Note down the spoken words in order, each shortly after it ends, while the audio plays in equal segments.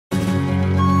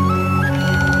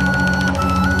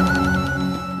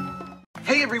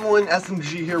everyone,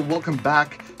 SMG here. Welcome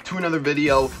back to another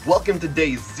video. Welcome to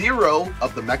day 0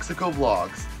 of the Mexico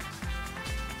vlogs.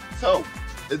 So,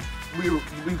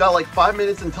 we've got like 5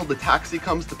 minutes until the taxi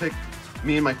comes to pick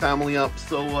me and my family up.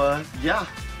 So, yeah.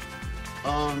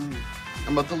 I'm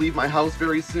about to leave my house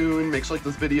very soon. Make sure you like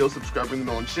this video, subscribe, ring the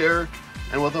bell, and share.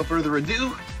 And without further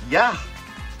ado, yeah,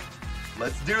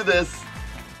 let's do this.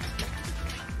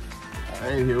 All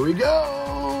right, here we go.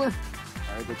 All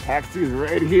right, the taxi's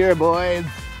right here, boys.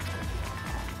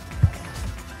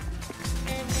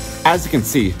 As you can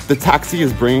see, the taxi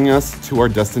is bringing us to our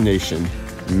destination,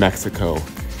 Mexico.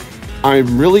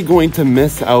 I'm really going to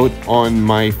miss out on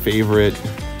my favorite,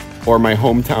 or my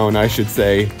hometown, I should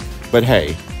say. But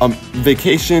hey,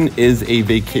 vacation is a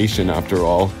vacation after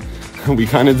all. We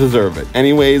kind of deserve it.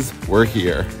 Anyways, we're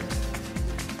here.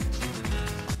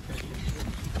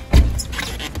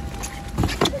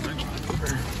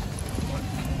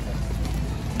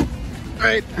 All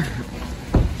right,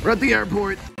 we're at the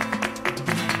airport.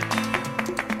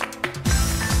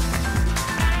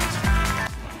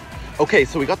 Okay,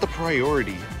 so we got the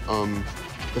priority,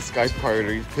 the Sky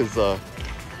priority, because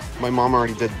my mom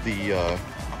already did the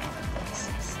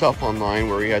stuff online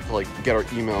where we had to like get our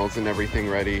emails and everything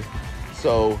ready.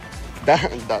 So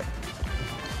that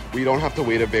we don't have to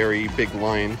wait a very big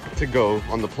line to go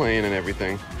on the plane and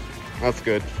everything. That's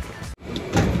good.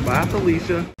 Bye,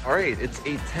 Felicia. All right, it's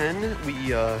 8:10.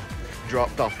 We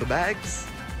dropped off the bags.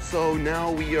 So now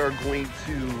we are going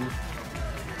to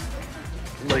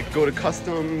like go to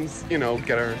customs, you know,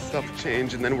 get our stuff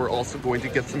changed, and then we're also going to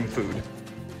get some food.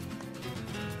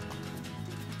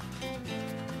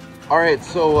 All right,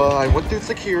 so I went through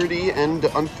security, and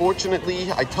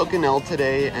unfortunately I took an L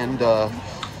today, and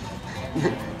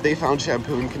they found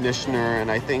shampoo and conditioner, and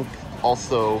I think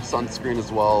also sunscreen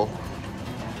as well.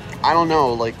 I don't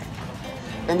know, like,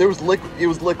 and there was it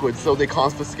was liquid, so they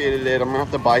confiscated it. I'm gonna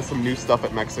have to buy some new stuff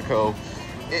at Mexico.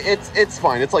 It's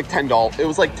fine. It's like $10. It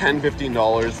was like $10,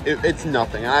 $15. It's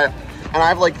nothing. And I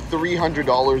have like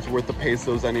 $300 worth of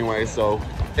pesos anyway, so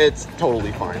it's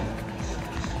totally fine.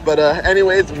 But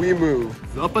anyways, we move.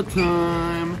 Supper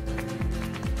time.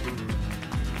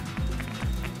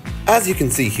 As you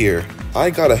can see here, I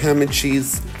got a ham and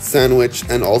cheese sandwich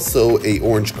and also a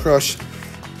orange crush.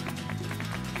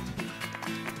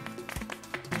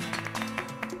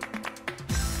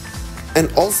 And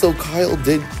also Kyle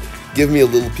did give me a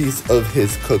little piece of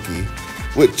his cookie,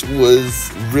 which was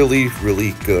really,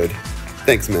 really good.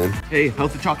 Thanks, man. Hey,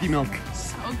 how's the chalky milk?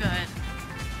 So good.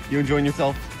 You enjoying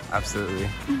yourself? Absolutely.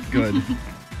 Good.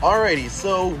 Alrighty,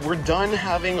 so we're done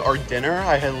having our dinner.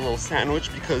 I had a little sandwich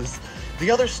because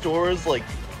the other stores, like,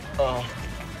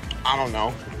 I don't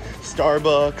know,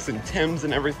 Starbucks and Tim's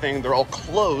and everything, they're all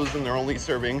closed and they're only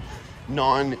serving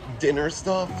non-dinner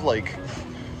stuff, like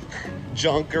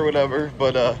junk or whatever.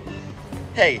 But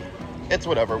hey, it's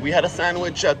whatever. We had a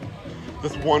sandwich at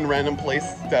this one random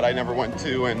place that I never went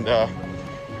to, and it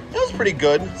was pretty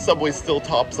good. Subway still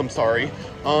tops, I'm sorry.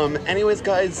 Anyways,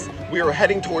 guys, we are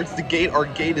heading towards the gate. Our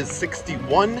gate is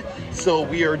 61, so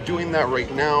we are doing that right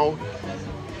now.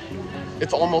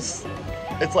 It's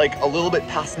like a little bit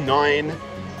past 9.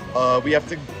 We have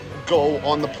to go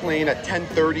on the plane at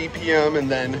 10:30 p.m.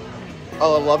 and then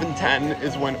 11:10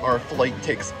 is when our flight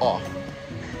takes off.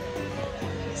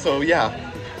 So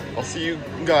yeah, I'll see you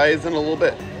guys in a little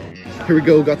bit. Here we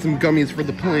go, got some gummies for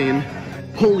the plane.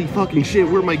 Holy fucking shit,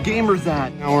 where are my gamers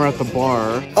at? Now we're at the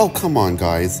bar. Oh, come on,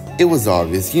 guys. It was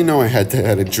obvious. You know I had to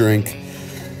have a drink.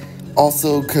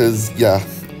 Also, because, yeah,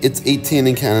 it's 18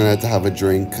 in Canada to have a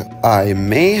drink. I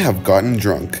may have gotten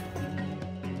drunk.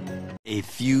 A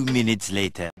few minutes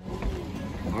later.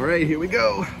 All right, here we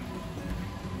go.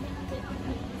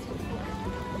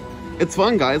 It's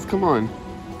fun, guys. Come on.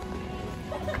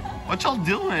 What y'all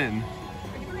doing?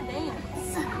 We're gonna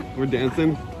dance. We're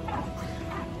dancing?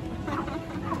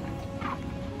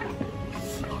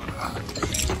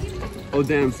 Oh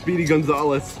damn, Speedy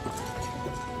Gonzalez.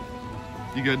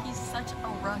 You good? He's such a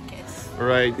ruckus.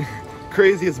 Right.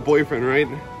 Craziest boyfriend, right?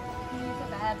 He's a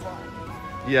bad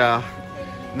one. Yeah.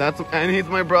 And he's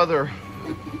my brother.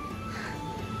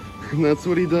 And that's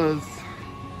what he does.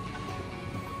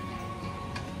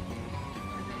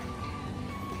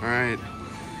 Alright.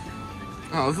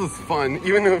 Oh, this is fun,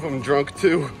 even if I'm drunk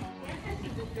too.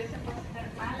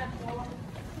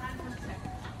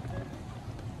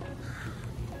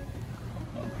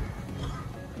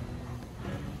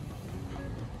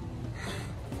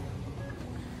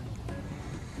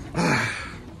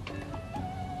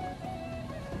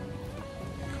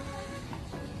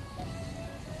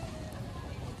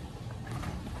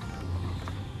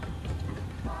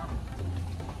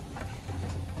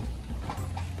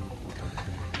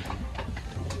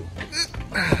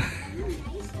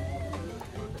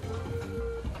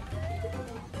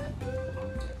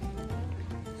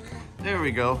 There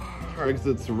we go. Our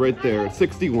exit's right there,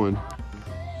 61.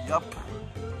 Yup,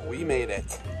 we made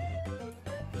it.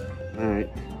 All right.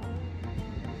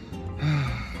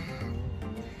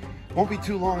 Won't be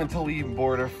too long until we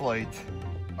board our flight.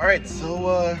 All right,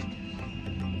 so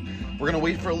we're gonna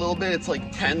wait for a little bit. It's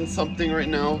like 10 something right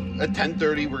now. At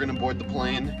 10:30, we're gonna board the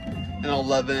plane, and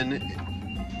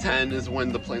 11:10 is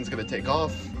when the plane's gonna take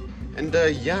off. And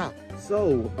yeah.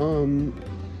 So,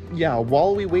 yeah,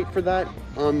 while we wait for that,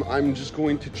 I'm just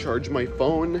going to charge my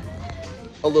phone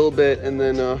a little bit, and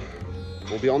then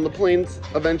we'll be on the planes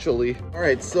eventually. All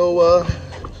right, so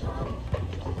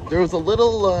there was a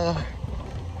little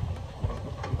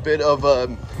bit of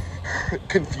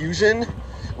confusion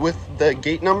with the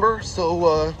gate number,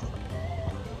 so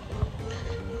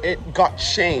it got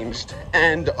changed,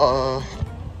 and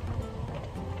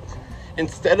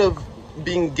instead of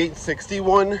being gate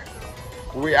 61,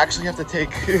 we actually have to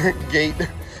take gate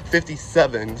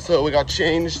 57. So we got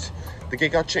changed, the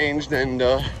gate got changed, and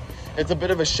it's a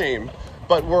bit of a shame,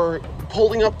 but we're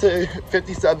pulling up to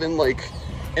 57 like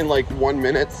in like 1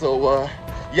 minute. So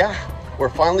yeah, we're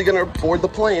finally gonna board the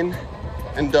plane,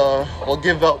 and I'll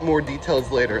give out more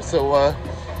details later. So I'm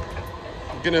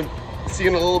gonna see you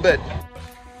in a little bit.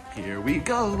 Here we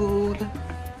go.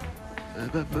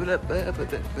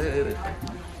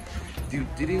 Do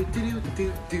do do do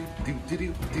do do do do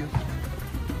do do.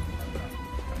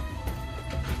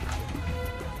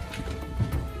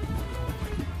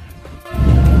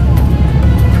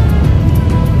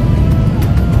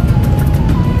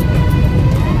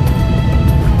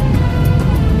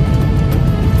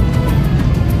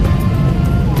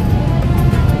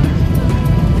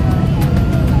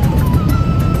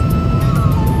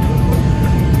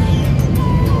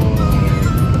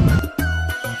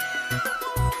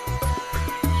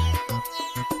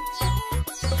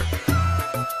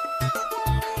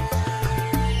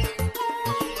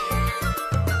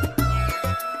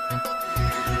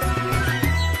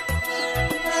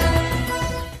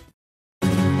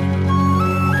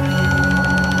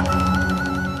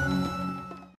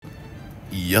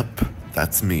 Yup,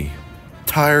 that's me.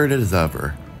 Tired as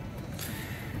ever.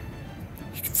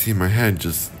 You can see my head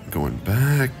just going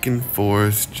back and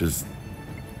forth, just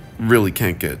really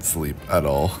can't get sleep at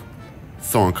all.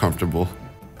 So uncomfortable.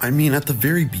 I mean, at the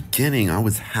very beginning, I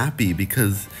was happy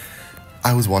because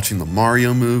I was watching the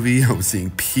Mario movie, I was seeing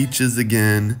Peaches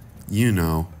again, you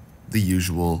know, the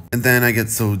usual. And then I get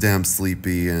so damn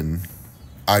sleepy and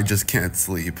I just can't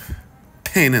sleep.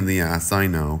 Pain in the ass, I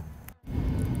know.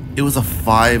 It was a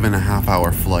 5.5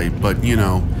 hour flight, but you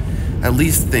know, at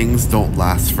least things don't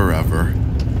last forever.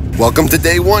 Welcome to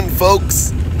day 1,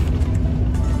 folks.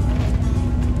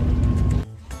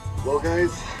 Well,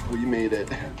 guys, we made it.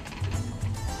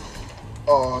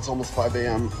 Oh, it's almost 5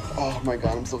 a.m. Oh my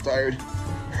god, I'm so tired.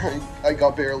 I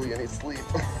got barely any sleep.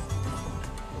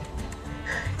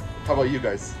 How about you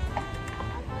guys?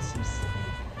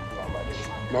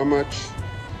 Not much.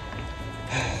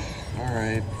 All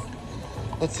right.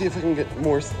 Let's see if I can get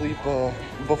more sleep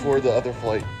before the other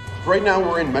flight. Right now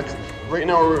we're in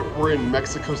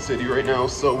Mexico City right now,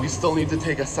 so we still need to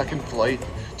take a second flight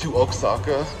to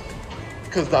Oaxaca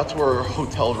because that's where our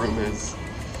hotel room is.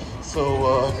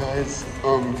 So guys,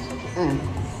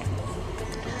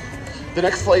 the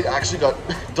next flight actually got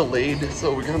delayed,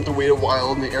 so we're gonna have to wait a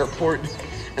while in the airport,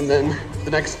 and then the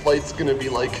next flight's gonna be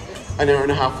like an hour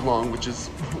and a half long, which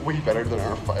is way better than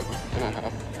our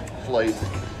 5.5 flight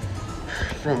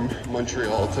from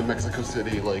Montreal to Mexico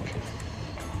City. Like,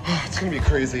 it's gonna be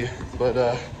crazy,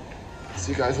 but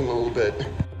see you guys in a little bit.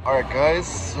 All right, guys,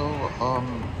 so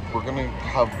we're gonna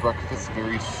have breakfast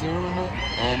very soon,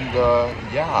 and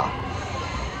yeah,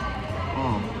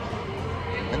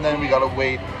 and then we gotta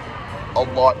wait a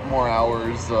lot more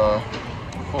hours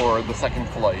for the second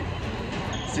flight.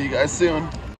 See you guys soon.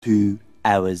 2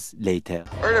 hours later.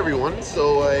 All right, everyone,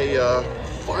 so I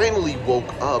finally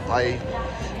woke up. I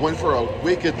went for a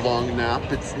wicked long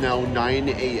nap. It's now 9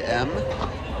 a.m.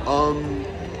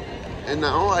 And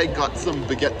now I got some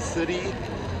Baguette City,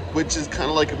 which is kind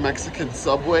of like a Mexican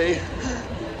Subway.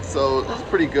 So that's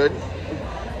pretty good.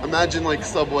 Imagine like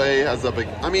Subway has a big,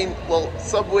 I mean, well,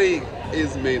 Subway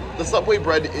is made, the Subway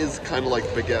bread is kind of like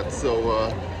baguette.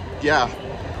 So yeah,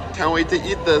 can't wait to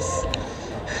eat this.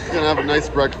 Gonna have a nice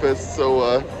breakfast.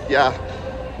 So yeah,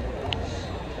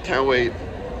 can't wait.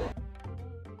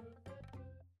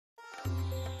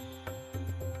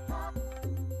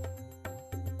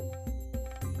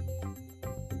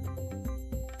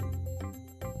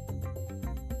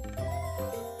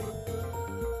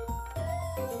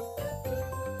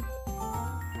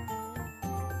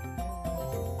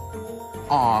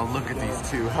 Aw, look at these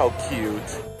two, how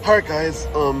cute. Alright guys,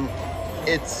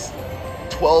 it's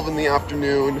 12 in the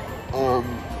afternoon.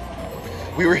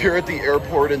 We were here at the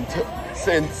airport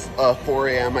since 4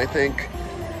 a.m. I think.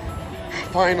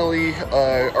 Finally,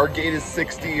 our gate is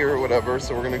 60 or whatever,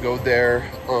 so we're gonna go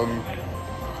there.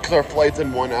 Because our flight's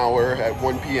in 1 hour at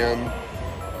 1 p.m.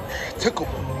 Took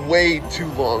way too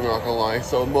long, not gonna lie.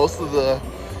 So most of the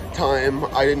time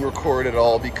I didn't record at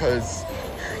all because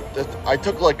I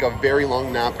took like a very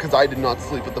long nap because I did not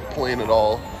sleep at the plane at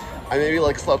all. I maybe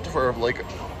like slept for like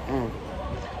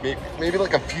maybe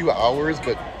like a few hours,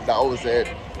 but that was it.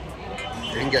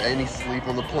 Didn't get any sleep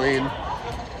on the plane.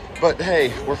 But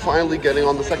hey, we're finally getting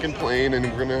on the second plane and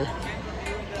we're gonna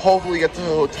hopefully get to the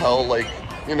hotel like,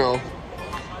 you know,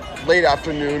 late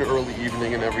afternoon, early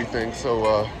evening and everything.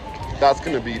 So that's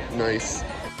gonna be nice.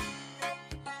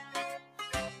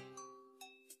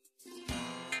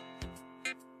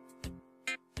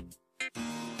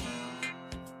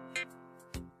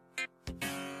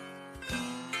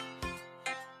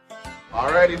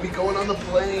 Alrighty, we going on the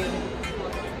plane.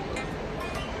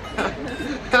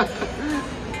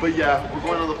 But yeah, we're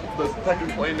going on the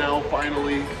second plane now,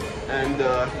 finally. And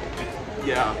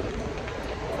yeah.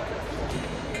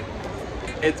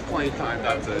 It's plane time,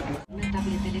 that's it. Una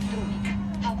tableta electrónica.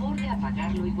 Favor de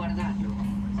apagarlo y guardarlo.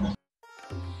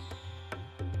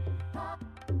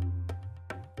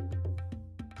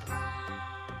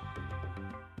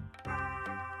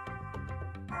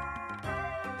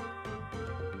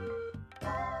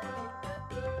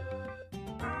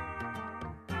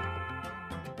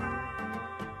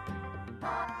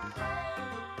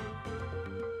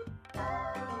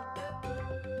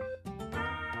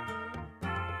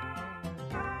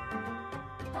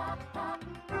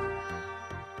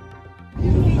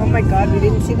 Oh my god, we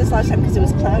didn't see this last time because it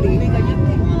was cloudy.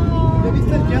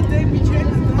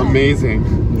 Amazing.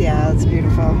 Yeah, it's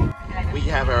beautiful. We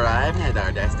have arrived at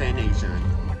our destination.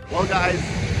 Well guys,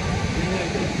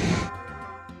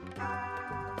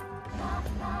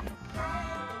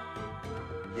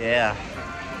 yeah,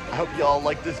 I hope y'all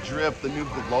like this drip, the new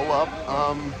glow up.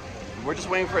 We're just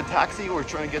waiting for a taxi. We're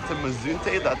trying to get to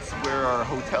Mazunte. That's where our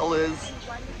hotel is.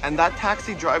 And that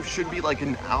taxi drive should be like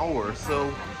an hour.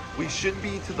 So we should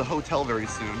be to the hotel very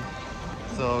soon.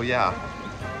 So yeah,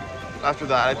 after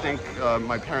that, I think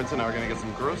my parents and I are gonna get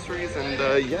some groceries and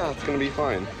yeah, it's gonna be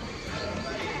fine.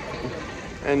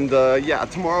 And yeah,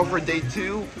 tomorrow for day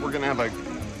 2, we're gonna have a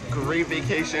great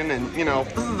vacation and you know,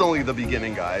 this is only the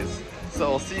beginning, guys.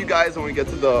 So I'll see you guys when we get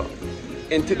to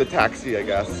into the taxi, I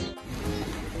guess.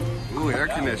 Ooh, air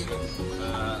conditioning.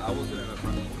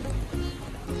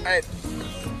 Alright,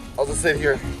 I'll just sit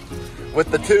here with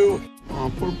the 2. Oh,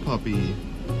 poor puppy.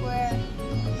 Where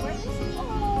is it?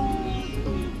 Oh.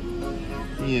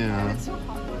 Yeah. It's so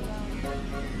hot.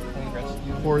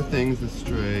 Poor things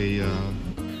astray.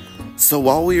 So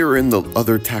while we were in the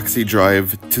other taxi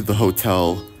drive to the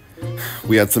hotel,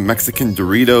 we had some Mexican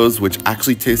Doritos, which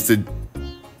actually tasted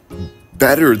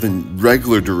better than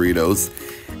regular Doritos,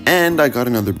 and I got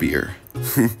another beer.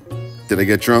 Did I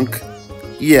get drunk?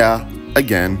 Yeah,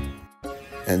 again.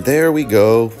 And there we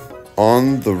go,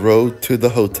 on the road to the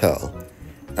hotel.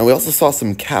 And we also saw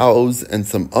some cows and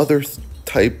some other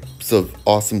types of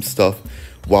awesome stuff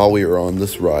while we were on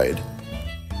this ride.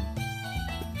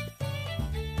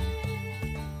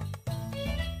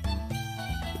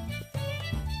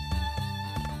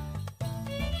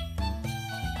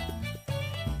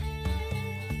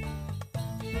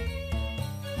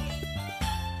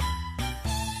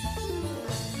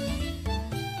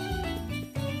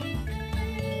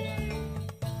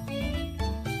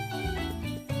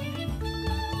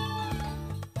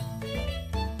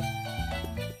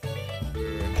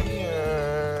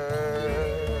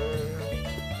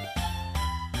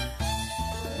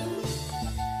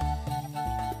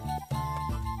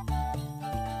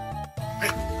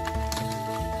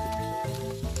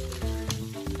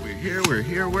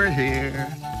 We're here.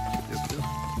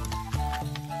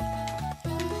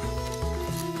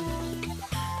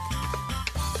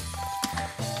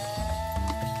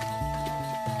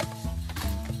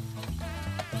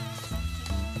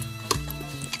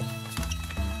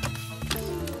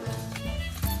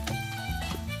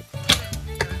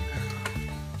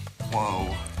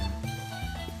 Whoa.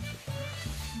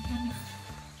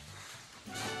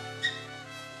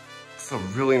 It's a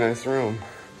really nice room.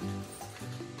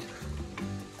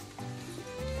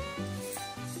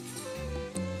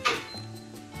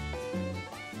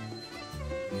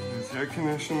 Air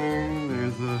conditioning,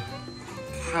 there's a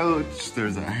couch,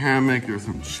 there's a hammock, there's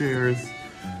some chairs.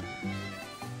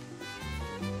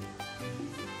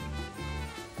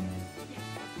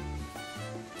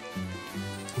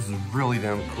 This is really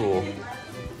damn cool.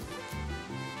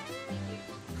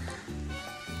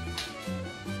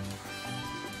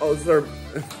 Oh, this is our...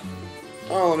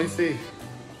 Oh, let me see.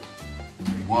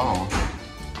 Wow.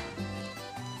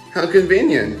 How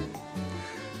convenient.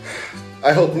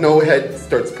 I hope no head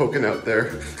starts poking out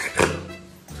there.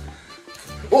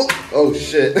 Oh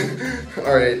shit.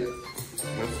 Alright.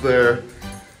 That's there.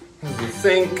 There's the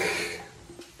sink.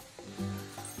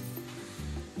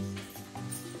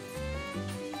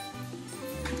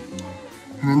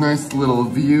 And a nice little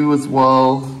view as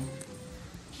well.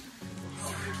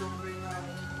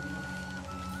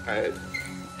 Alright.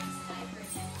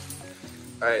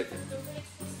 Alright.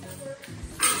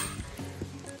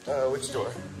 Which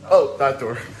door? Oh, that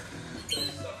door.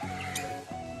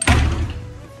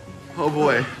 Oh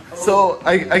boy. So,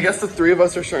 I guess the three of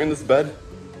us are sharing this bed?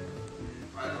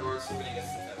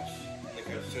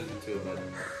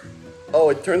 Oh,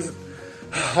 it turns...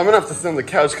 I'm gonna have to sit on the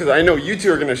couch because I know you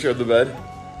two are gonna share the bed.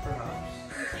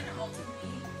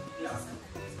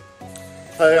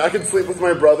 I can sleep with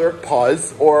my brother,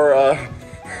 pause, or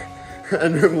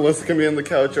and Melissa can be on the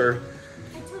couch, or...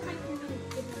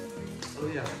 Oh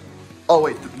yeah. Oh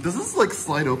wait, does this like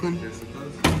slide open? Yes, it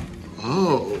does.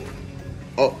 Oh.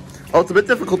 Oh, it's a bit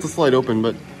difficult to slide open,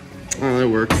 but it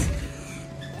works.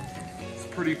 It's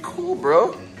pretty cool,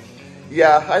 bro.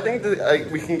 Yeah, I think that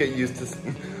we can get used to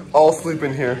all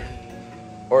sleeping here,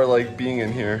 or like being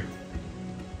in here.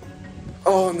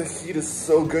 Oh, and the heat is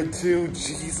so good too.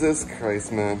 Jesus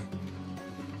Christ, man.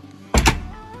 All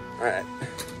right,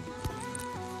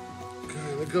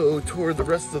 gonna go toward the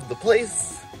rest of the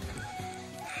place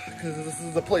because this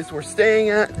is the place we're staying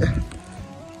at. You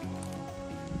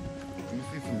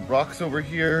see some rocks over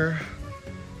here.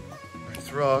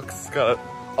 Nice rocks. Got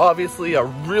obviously a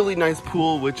really nice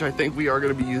pool, which I think we are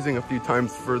going to be using a few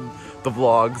times for the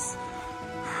vlogs.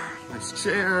 Nice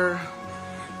chair.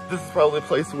 This is probably a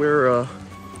place where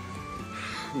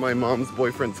my mom's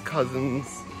boyfriend's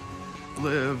cousins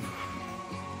live.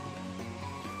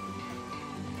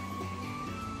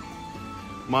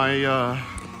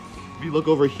 If you look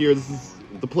over here, this is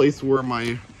the place where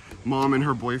my mom and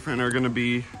her boyfriend are going to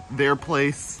be, their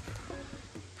place.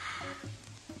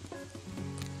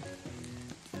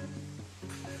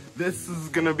 This is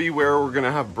gonna be where we're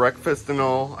gonna have breakfast and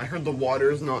all. I heard the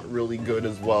water's not really good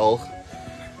as well,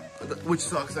 which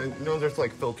sucks. I know there's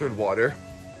like filtered water.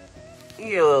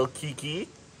 You little Kiki.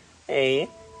 Hey,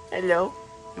 hello.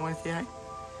 You wanna say hi?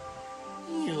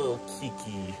 You little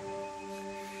Kiki.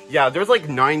 Yeah, there's like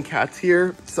 9 cats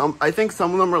here. I think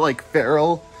some of them are like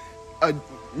feral.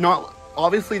 Not,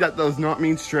 obviously that does not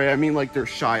mean stray. I mean like they're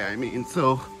shy,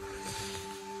 so.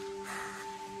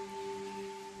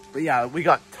 But yeah, we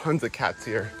got tons of cats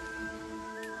here.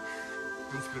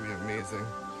 It's gonna be amazing.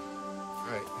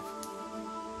 Alright.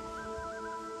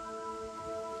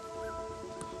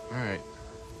 Alright.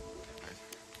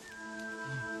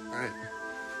 Alright.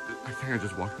 I think I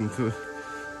just walked into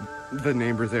the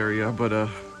neighbor's area, but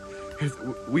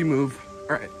we move.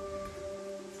 Alright.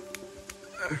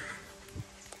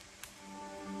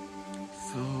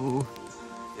 So,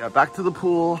 yeah, back to the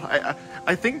pool.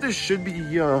 I think this should be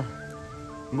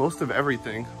most of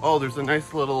everything. Oh, there's a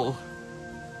nice little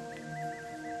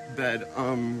bed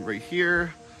right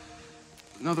here.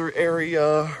 Another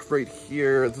area right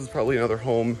here. This is probably another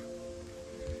home.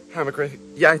 Hammock right here.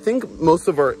 Yeah, I think most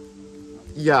of our...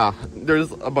 Yeah,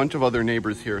 there's a bunch of other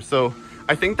neighbors here. So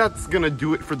I think that's gonna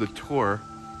do it for the tour.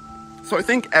 So I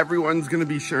think everyone's gonna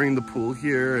be sharing the pool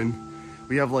here, and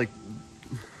we have like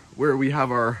where we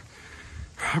have our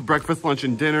breakfast, lunch,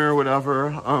 and dinner,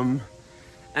 whatever.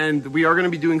 And we are going to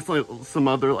be doing some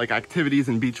other like activities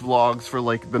and beach vlogs for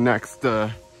like the next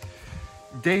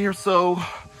day or so.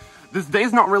 This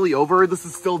day's not really over. This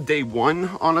is still day 1,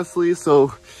 honestly.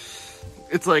 So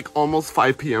it's like almost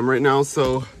 5 p.m. right now.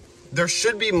 So there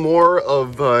should be more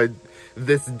of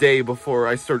this day before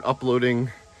I start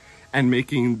uploading and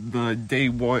making the day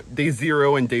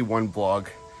 0 and day 1 vlog.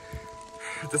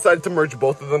 I decided to merge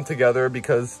both of them together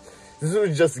because this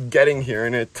was just getting here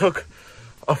and it took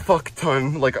a fuck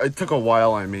ton, like it took a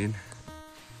while, I mean.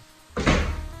 Here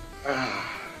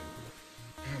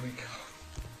we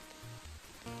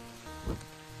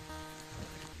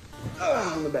go.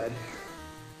 On the bed.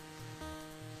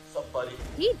 What's up, buddy?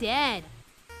 He dead.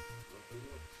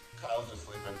 Kyle's just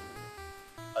sleeping,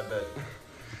 I bet.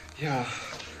 Yeah,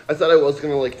 I thought I was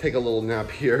gonna like take a little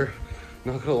nap here.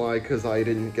 Not gonna lie, because I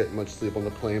didn't get much sleep on the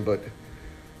plane, but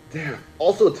damn.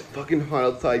 Also, it's fucking hot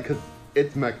outside because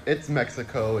it's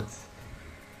Mexico.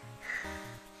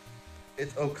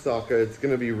 It's Oaxaca. It's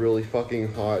gonna be really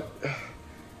fucking hot.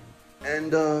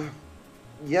 And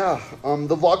yeah,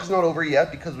 the vlog's not over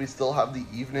yet because we still have the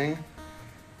evening.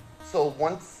 So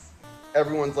once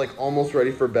everyone's like almost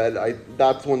ready for bed,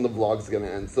 that's when the vlog's gonna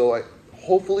end. So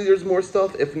hopefully there's more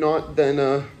stuff. If not, then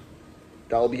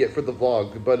that'll be it for the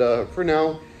vlog. But for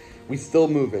now, we still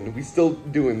moving. We still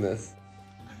doing this.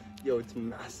 Yo, it's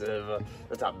massive.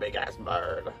 That's a big ass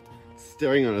bird.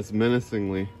 Staring at us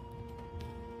menacingly.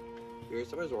 Here's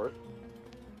the resort.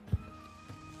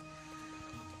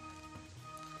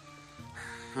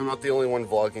 I'm not the only one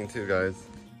vlogging too, guys.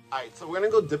 Alright, so we're gonna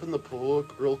go dip in the pool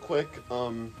real quick.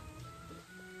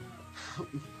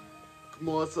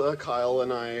 Melissa, Kyle,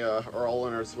 and I are all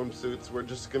in our swimsuits. We're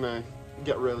just gonna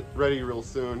get ready real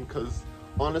soon, because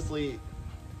honestly,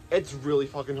 it's really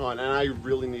fucking hot, and I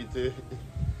really need to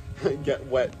get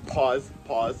wet. Pause,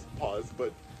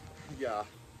 but yeah,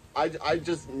 I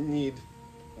just need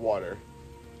water,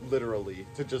 literally,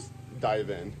 to just dive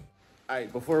in.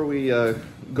 Alright, before we go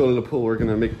to the pool, we're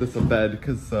gonna make this a bed,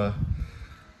 because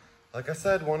like I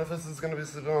said, one of us is gonna be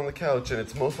sitting on the couch, and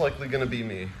it's most likely gonna be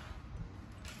me.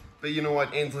 But you know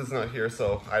what, Ainsley's not here,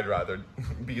 so I'd rather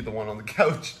be the one on the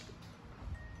couch.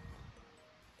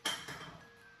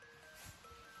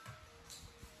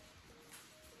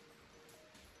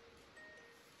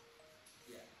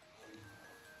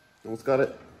 Almost got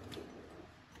it.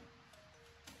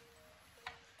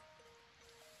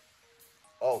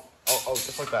 Oh,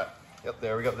 just like that. Yep,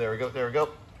 there we go.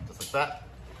 Just like that.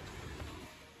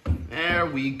 There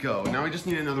we go. Now we just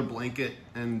need another blanket,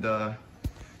 and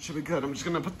should be good. I'm just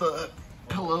gonna put the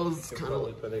pillows kind of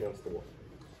like against the wall.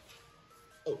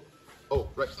 Oh,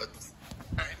 right. All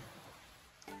right.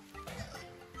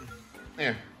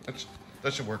 There.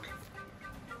 That should work.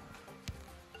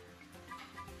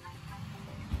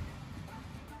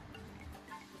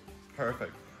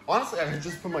 Perfect. Honestly, I could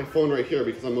just put my phone right here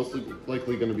because I'm most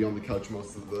likely going to be on the couch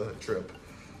most of the trip.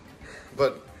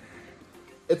 But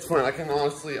it's fine. I can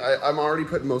honestly, I'm already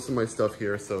putting most of my stuff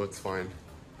here, so it's fine.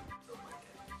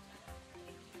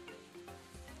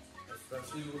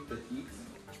 Especially with the heat.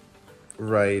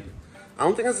 Right. I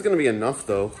don't think this is going to be enough,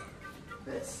 though.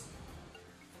 This?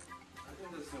 I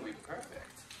think this is going to be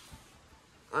perfect.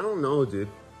 I don't know, dude.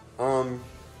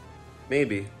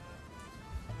 Maybe.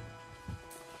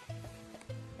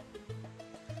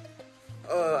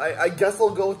 I guess I'll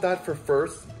go with that for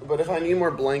first, but if I need more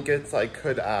blankets, I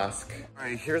could ask. All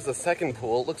right, here's the second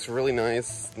pool. It looks really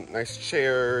nice. Nice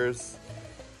chairs.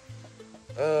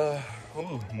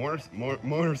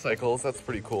 Motorcycles. That's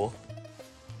pretty cool.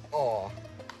 Aw,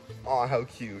 how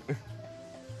cute.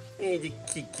 Hey, the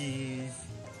kikis.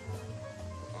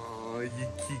 Aw, you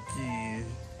kikis.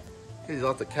 There's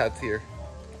lots of cats here.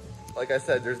 Like I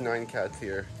said, there's 9 cats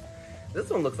here. This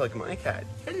one looks like my cat.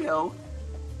 Hello.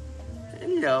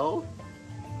 Hello.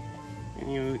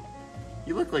 And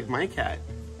you look like my cat.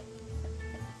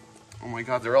 Oh my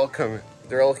god, they're all coming.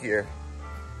 They're all here.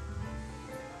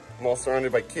 I'm all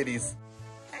surrounded by kitties.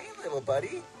 Hey, little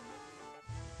buddy.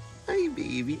 Hi,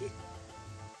 baby.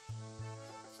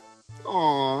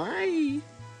 Aw, hi.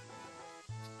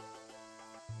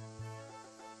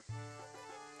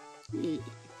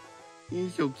 You're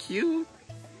so cute.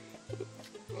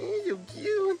 You're so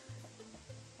cute.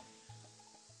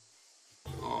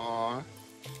 Aww.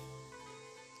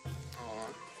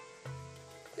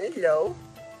 Hello.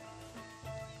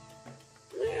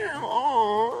 Yeah,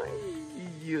 aww.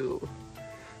 You.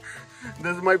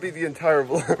 This might be the entire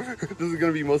vlog. This is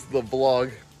gonna be most of the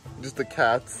vlog. Just the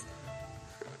cats.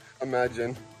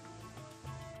 Imagine.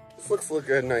 This looks like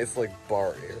a nice like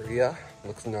bar area.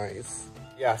 Looks nice.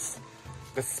 Yes.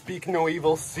 The speak no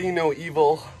evil, see no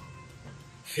evil,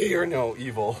 fear no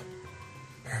evil.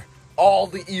 All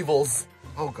the evils.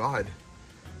 Oh god,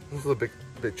 this is a bit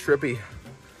trippy.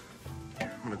 I'm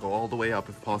gonna go all the way up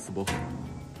if possible.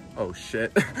 Oh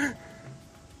shit.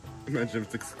 Imagine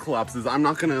if this collapses. I'm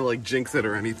not gonna like jinx it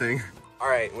or anything. All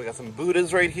right, we got some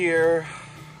Buddhas right here.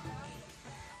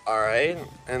 All right,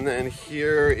 and then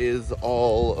here is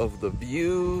all of the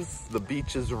views. The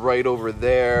beach is right over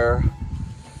there.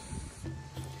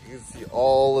 You can see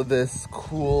all of this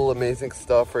cool, amazing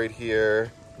stuff right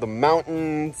here. The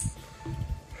mountains.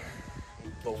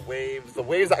 The waves. The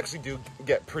waves actually do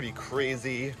get pretty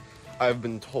crazy. I've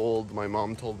been told, my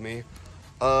mom told me.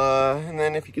 And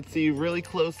then if you could see really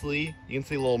closely, you can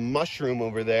see a little mushroom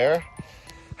over there.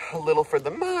 A little for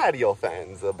the Mario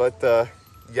fans, but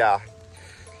yeah.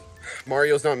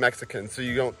 Mario's not Mexican, so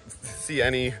you don't see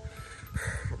any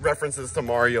references to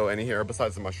Mario in here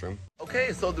besides the mushroom.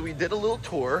 Okay, so we did a little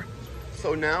tour.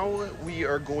 So now we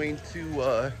are going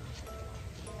to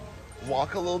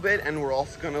walk a little bit, and we're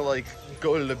also gonna like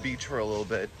go to the beach for a little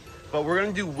bit. But we're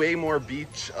gonna do way more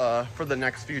beach for the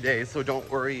next few days, so don't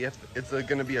worry if it's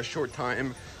gonna be a short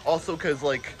time. Also, cause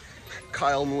like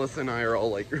Kyle, Melissa, and I are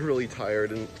all like really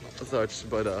tired and such,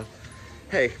 but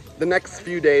hey, the next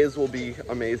few days will be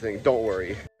amazing, don't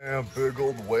worry. Yeah, big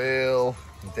old whale.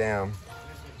 Damn.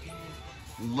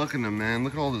 Look at them, man.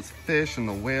 Look at all this fish and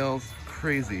the whales.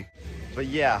 Crazy. But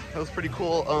yeah, that was pretty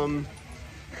cool.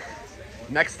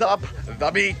 Next up,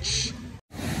 the beach.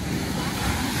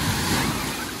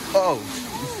 Oh,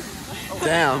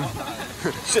 damn.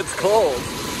 Shit's cold.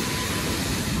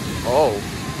 Oh.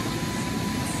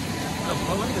 The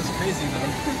Poland is crazy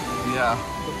though. Yeah.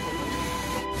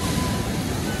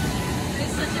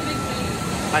 It's such a big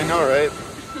wave. I know, right?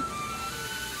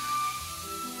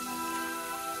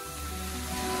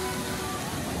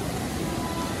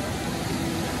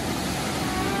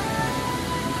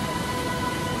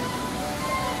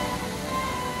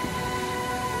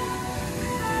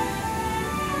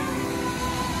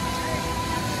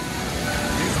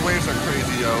 These waves are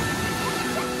crazy, yo.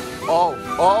 Oh,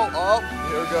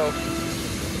 here we go.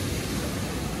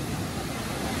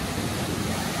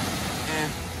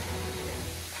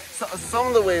 So, some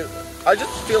of the waves, I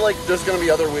just feel like there's gonna be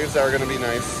other waves that are gonna be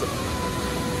nice.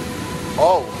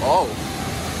 Oh.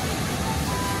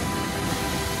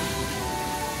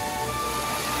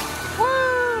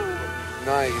 Woo!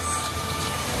 Nice.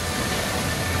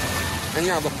 And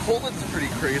yeah, the Poland's pretty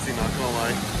crazy, not gonna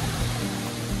lie.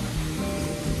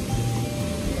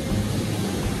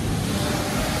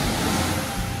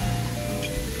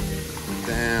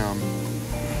 Damn.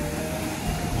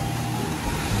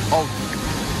 Oh,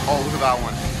 look at that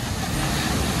one.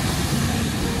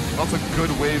 Lots of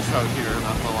good waves out here,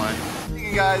 not gonna lie. Thank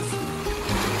you guys.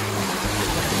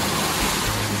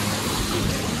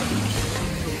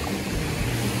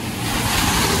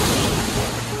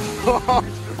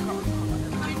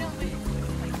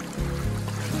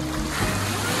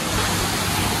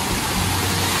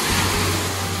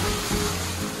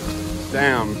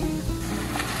 Damn.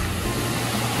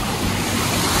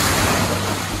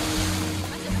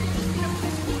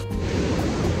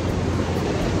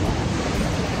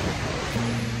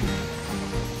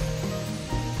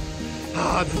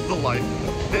 Ah, this is the life.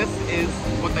 This is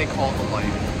what they call the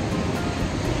life.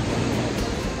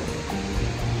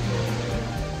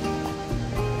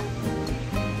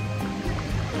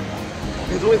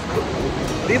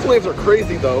 These waves are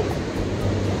crazy though.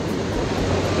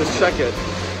 Just check it.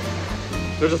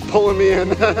 They're just pulling me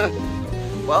in.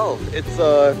 Well, it's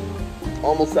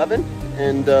almost 7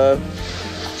 and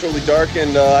it's really dark,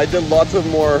 and I did lots of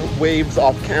more waves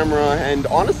off camera, and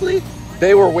honestly,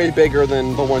 they were way bigger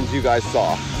than the ones you guys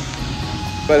saw.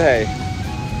 But hey,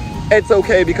 it's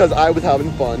okay because I was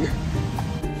having fun.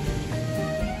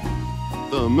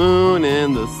 The moon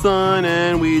and the sun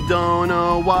and we don't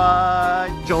know why.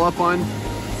 Did y'all have fun?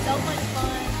 So much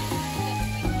fun.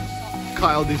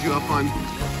 Kyle, did you have fun?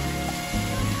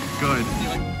 Good.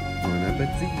 Bon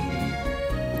appetit.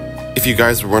 If you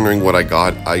guys were wondering what I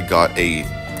got a,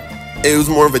 it was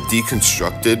more of a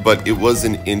deconstructed, but it was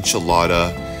an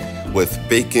enchilada with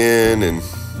bacon, and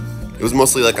it was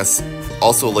mostly like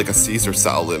also like a Caesar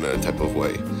salad in a type of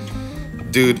way.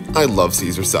 Dude, I love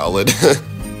Caesar salad.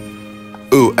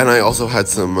 Ooh, and I also had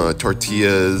some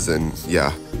tortillas, and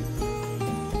yeah.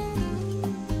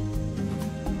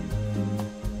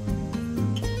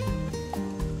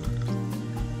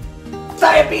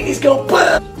 Diabetes go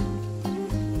boom!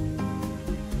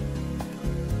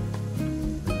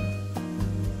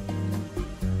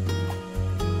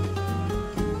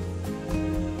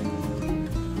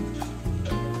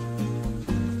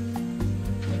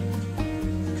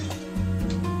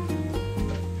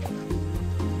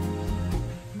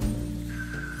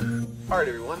 Alright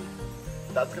everyone,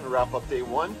 that's gonna wrap up day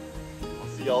 1. I'll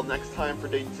see y'all next time for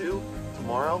day 2,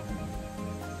 tomorrow.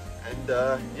 And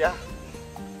yeah,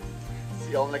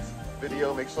 see y'all next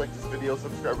video. Make sure to like this video,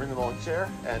 subscribe, ring the bell, and share.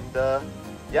 And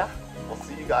yeah, we'll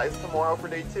see you guys tomorrow for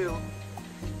day 2.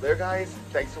 There guys,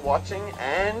 thanks for watching,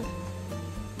 and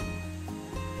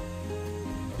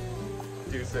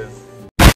deuces.